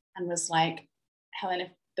and was like, Helen, if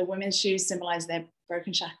the women's shoes symbolize their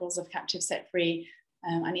broken shackles of captives set free,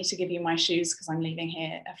 I need to give you my shoes because I'm leaving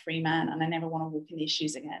here a free man and I never want to walk in these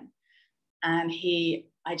shoes again. And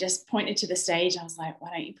I just pointed to the stage. I was like, why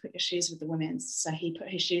don't you put your shoes with the women's? So he put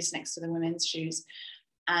his shoes next to the women's shoes.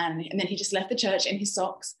 And then he just left the church in his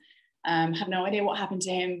socks. Have no idea what happened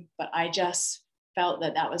to him, but I just felt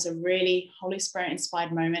that was a really Holy Spirit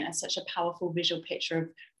inspired moment and such a powerful visual picture of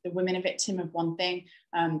the women a victim of one thing.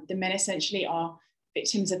 The men essentially are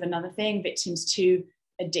victims of another thing, victims to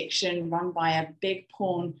addiction run by a big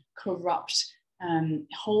porn, corrupt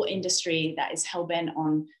whole industry that is hell-bent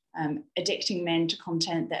on addicting men to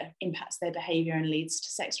content that impacts their behavior and leads to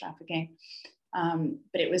sex trafficking.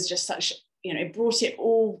 But it was just such, it brought it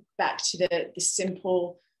all back to the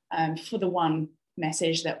simple for the one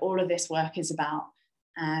message that all of this work is about.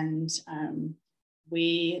 And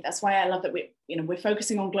that's why I love that we're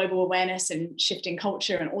focusing on global awareness and shifting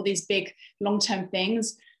culture and all these big long-term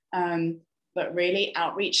things. But really,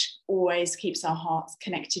 outreach always keeps our hearts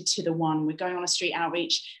connected to the one. We're going on a street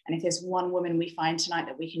outreach, and if there's one woman we find tonight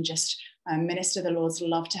that we can just minister the Lord's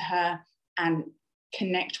love to her and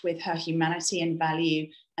connect with her humanity and value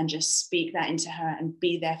and just speak that into her and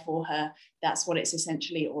be there for her, that's what it's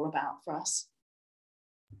essentially all about for us.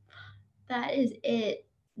 That is it.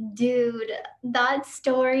 Dude, that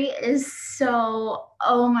story is so,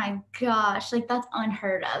 oh my gosh, like that's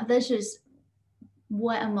unheard of. That's just,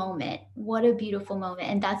 what a moment. What a beautiful moment.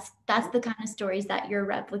 And that's the kind of stories that you're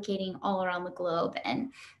replicating all around the globe.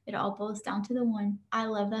 And it all boils down to the one. I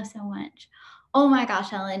love that so much. Oh my gosh,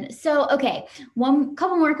 Helen. So, okay,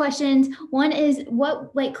 couple more questions. One is,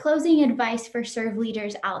 what closing advice for serve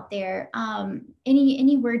leaders out there?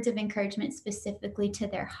 Any words of encouragement specifically to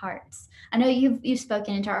their hearts? I know you've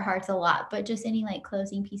spoken into our hearts a lot, but just any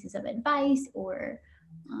closing pieces of advice or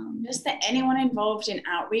just that anyone involved in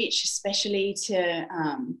outreach, especially to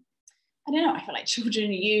I don't know, I feel like children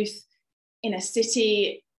and youth in a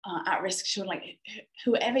city, at-risk children,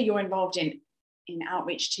 whoever you're involved in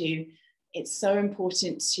outreach to, it's so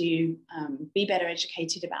important to be better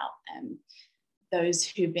educated about those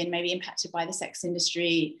who've been maybe impacted by the sex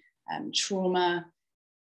industry, trauma.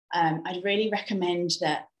 I'd really recommend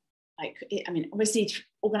that, obviously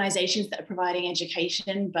organizations that are providing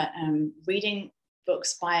education, but reading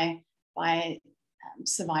books by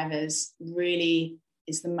survivors really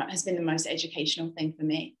has been the most educational thing for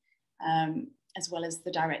me, as well as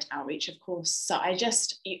the direct outreach, of course. So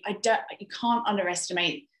you can't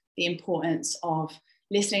underestimate the importance of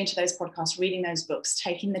listening to those podcasts, reading those books,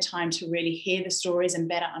 taking the time to really hear the stories and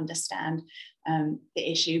better understand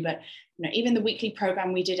the issue. But even the weekly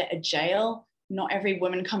program we did at a jail, not every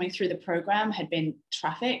woman coming through the program had been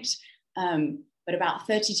trafficked, but about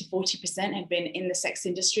 30 to 40% had been in the sex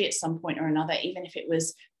industry at some point or another, even if it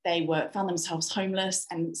was they found themselves homeless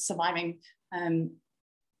and surviving,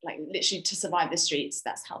 literally to survive the streets.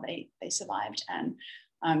 That's how they survived. And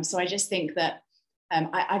So I just think that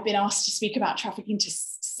I've been asked to speak about trafficking to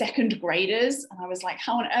second graders, and I was like,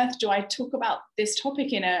 how on earth do I talk about this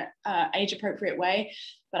topic in a age appropriate way?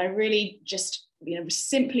 But I really just,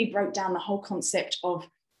 simply broke down the whole concept of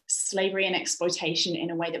slavery and exploitation in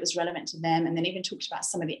a way that was relevant to them, and then even talked about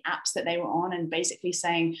some of the apps that they were on, and basically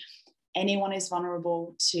saying anyone is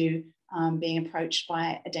vulnerable to being approached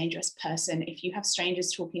by a dangerous person. If you have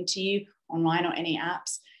strangers talking to you online or any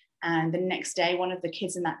apps, and the next day one of the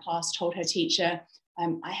kids in that class told her teacher,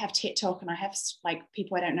 I have TikTok and I have like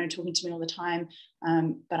people I don't know talking to me all the time,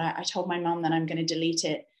 but I told my mum that I'm going to delete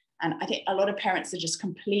it. And I think a lot of parents are just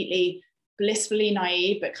completely blissfully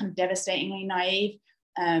naive, but kind of devastatingly naive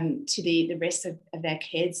to the risks of their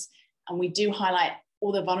kids. And we do highlight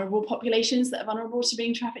all the vulnerable populations that are vulnerable to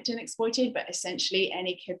being trafficked and exploited, but essentially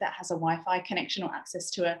any kid that has a Wi-Fi connection or access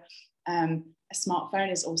to a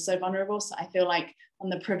smartphone is also vulnerable. So I feel like on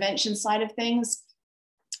the prevention side of things,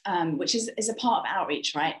 which is a part of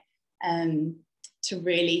outreach, right? To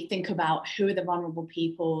really think about who are the vulnerable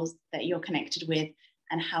people that you're connected with,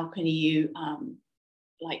 and how can you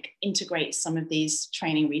like integrate some of these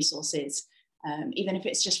training resources, even if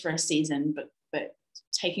it's just for a season, but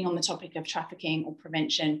taking on the topic of trafficking or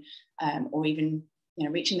prevention, or even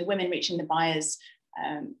reaching the women, reaching the buyers,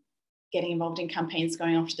 getting involved in campaigns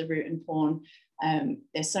going after the root and porn.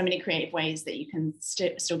 There's so many creative ways that you can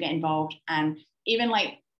still get involved, and even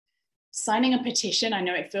like signing a petition. I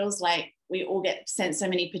know it feels like we all get sent so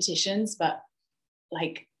many petitions, but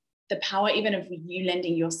like the power even of you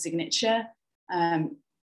lending your signature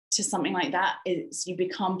to something like that is you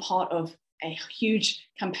become part of a huge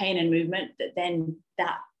campaign and movement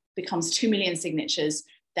that becomes 2 million signatures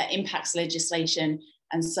that impacts legislation.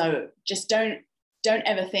 And so just don't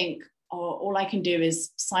ever think, oh, all I can do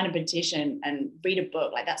is sign a petition and read a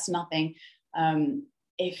book. Like that's nothing.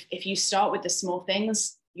 If you start with the small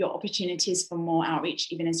things, your opportunities for more outreach,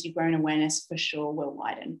 even as you grow in awareness, for sure will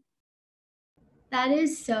widen. That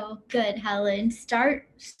is so good, Helen. Start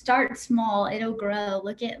small, it'll grow.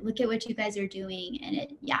 Look at what you guys are doing,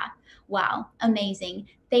 and wow, amazing.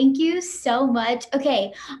 Thank you so much.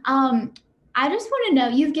 Okay, I just want to know,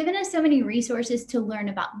 you've given us so many resources to learn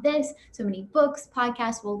about this, so many books,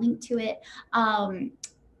 podcasts, we'll link to it.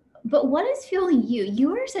 But what is fueling you?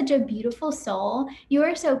 You are such a beautiful soul. You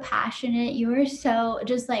are so passionate. You are so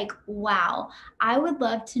just like, wow. I would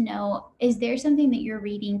love to know, is there something that you're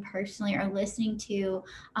reading personally or listening to?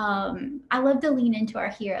 I love to lean into our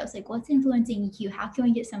heroes. Like, what's influencing you? How can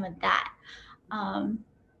we get some of that?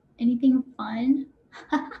 Anything fun?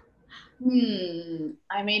 I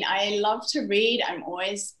mean, I love to read. I'm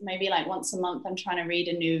always, maybe like once a month, I'm trying to read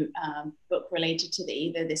a new book related to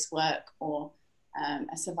either this work or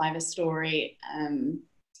a survivor story. I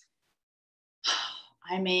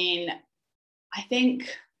mean, I think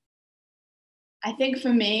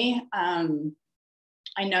for me, I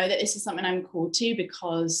know that this is something I'm called to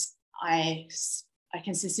because I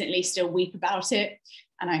consistently still weep about it,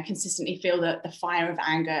 and I consistently feel the fire of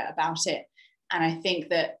anger about it. And I think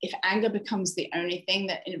that if anger becomes the only thing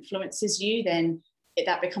that influences you, then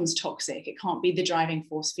that becomes toxic. It can't be the driving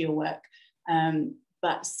force for your work.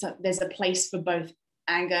 But so there's a place for both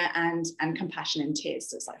anger and compassion and tears.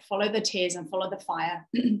 So it's like follow the tears and follow the fire,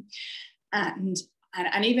 and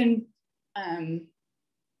even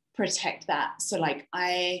protect that. So like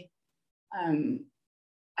I'm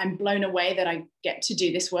blown away that I get to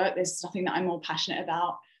do this work. There's nothing that I'm more passionate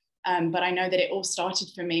about, but I know that it all started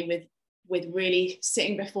for me with really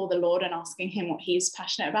sitting before the Lord and asking him what he's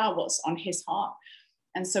passionate about, what's on his heart.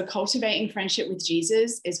 And so cultivating friendship with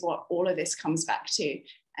Jesus is what all of this comes back to.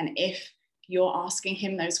 And if you're asking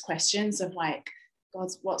him those questions of like, God,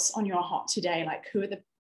 what's on your heart today? Like, who are the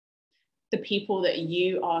people that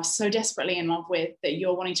you are so desperately in love with that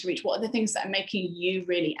you're wanting to reach? What are the things that are making you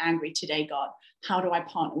really angry today, God? How do I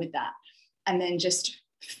partner with that? And then just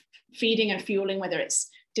feeding and fueling, whether it's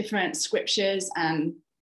different scriptures. And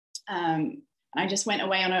I just went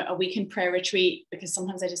away on a weekend prayer retreat because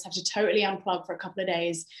sometimes I just have to totally unplug for a couple of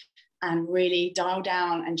days and really dial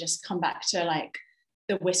down and just come back to like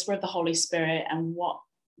the whisper of the Holy Spirit and what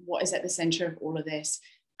is at the center of all of this.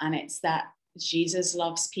 And it's that Jesus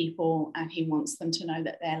loves people and he wants them to know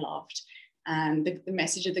that they're loved. And the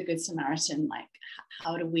message of the Good Samaritan, like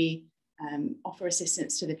how do we offer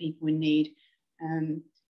assistance to the people in need?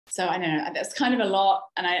 So I don't know, that's kind of a lot,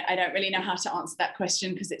 and I don't really know how to answer that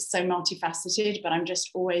question because it's so multifaceted, but I'm just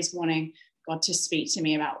always wanting God to speak to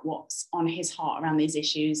me about what's on his heart around these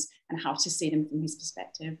issues and how to see them from his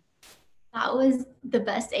perspective. That was the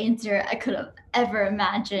best answer I could have ever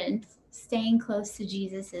imagined. Staying close to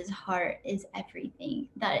Jesus's heart is everything.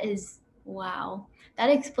 That is Wow. That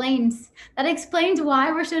explains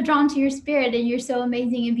why we're so drawn to your spirit, and you're so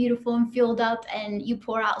amazing and beautiful and fueled up, and you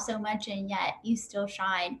pour out so much and yet you still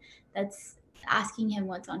shine. That's asking him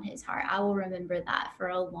what's on his heart. I will remember that for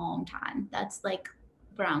a long time. That's like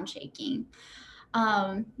ground shaking.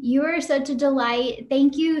 You are such a delight.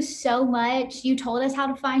 Thank you so much. You told us how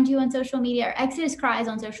to find you on social media, or Exodus Cries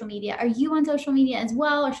on social media. Are you on social media as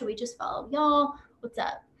well, or should we just follow y'all? What's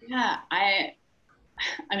up? Yeah,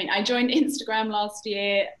 I mean, I joined Instagram last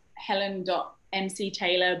year,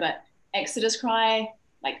 Helen.mc.taylor, but Exodus Cry,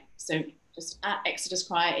 like, so just at Exodus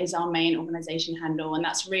Cry is our main organization handle. And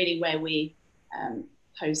that's really where we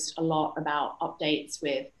post a lot about updates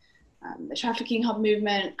with the Trafficking Hub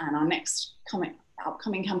movement and our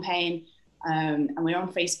upcoming campaign. And we're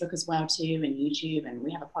on Facebook as well too, and YouTube, and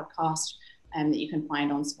we have a podcast that you can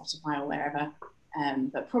find on Spotify or wherever.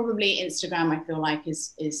 But probably Instagram, I feel like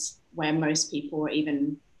is where most people are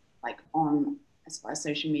even like on as far as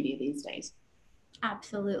social media these days.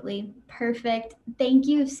 Absolutely. Perfect. Thank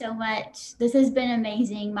you so much. This has been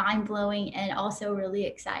amazing, mind blowing, and also really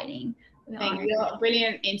exciting. We Thank honor you. you. You're a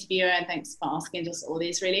brilliant interviewer, and thanks for asking just all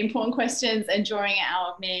these really important questions and drawing it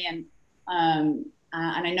out of me. And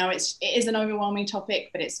I know it is an overwhelming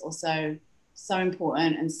topic, but it's also so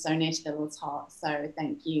important and so near to the Lord's heart. So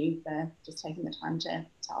thank you for just taking the time to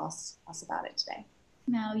ask us about it today.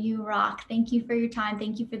 No, you rock. Thank you for your time.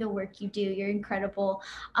 Thank you for the work you do. You're incredible.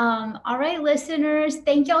 All right, listeners,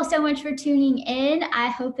 thank y'all so much for tuning in. I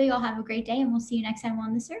hope that y'all have a great day, and we'll see you next time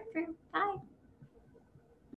on the surfer. Bye.